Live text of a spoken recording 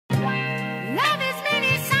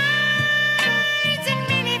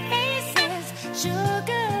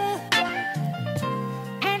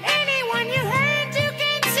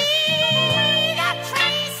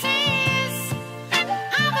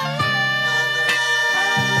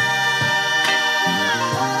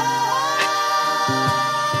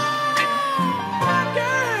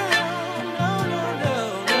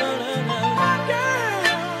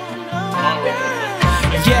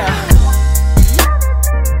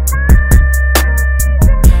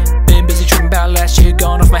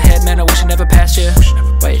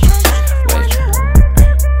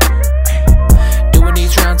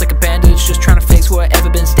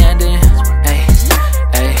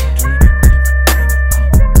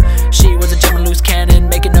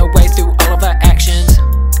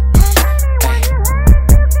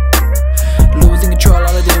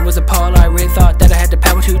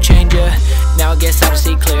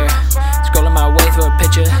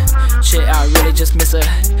just miss her.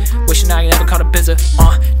 Wishing I never caught a bizzer.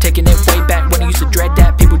 Taking it way back when I used to dread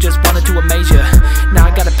that. People just wanted to amaze ya. Now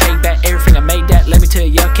I gotta pay back everything I made that. Let me tell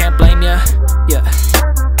ya, can't blame ya. Yeah.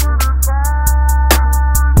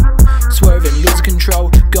 Swerving, losing control,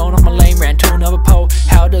 going off my lane, ran to another pole.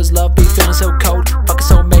 How does love be feeling so cold? Fucking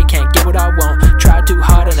soulmate, can't get what I want. Try too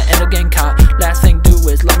hard and I end up getting caught. Last thing do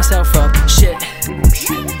is lock myself up. Shit.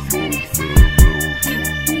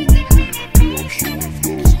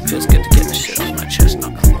 Feels good to get this shit off my chest,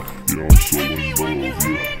 not gonna lie.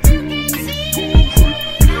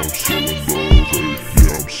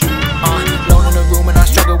 Alone in a room and I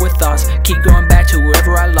struggle with thoughts. Keep going back to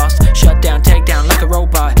whoever I lost. Shut down, take down like a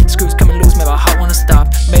robot. Screws coming loose, make my heart wanna stop.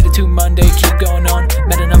 Made it to Monday, keep going on.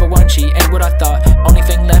 Met another one, she ain't what I thought. Only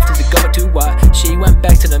thing left is to go too wide. She went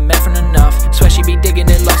back to the men from enough. Swear she be digging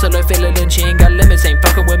it, lost all her feeling and she ain't got limits, ain't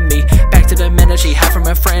fucking with me. Back to the men that she had from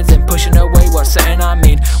her friends and pushing away what's saying I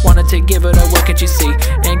mean. Wanted to give her the work, can't you see?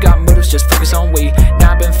 Ain't got motives, just focus on we.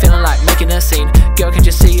 Now I've been feeling like making a scene. Girl, can't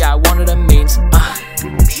you see I wanted a means?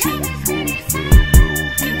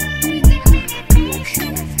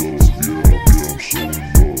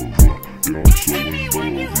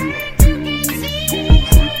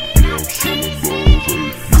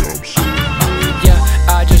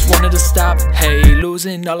 I just wanted to stop, hey,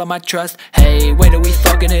 losing all of my trust. Hey, wait, are we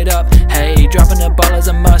fucking it up? Hey, dropping the ball is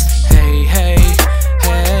a must. Hey, hey.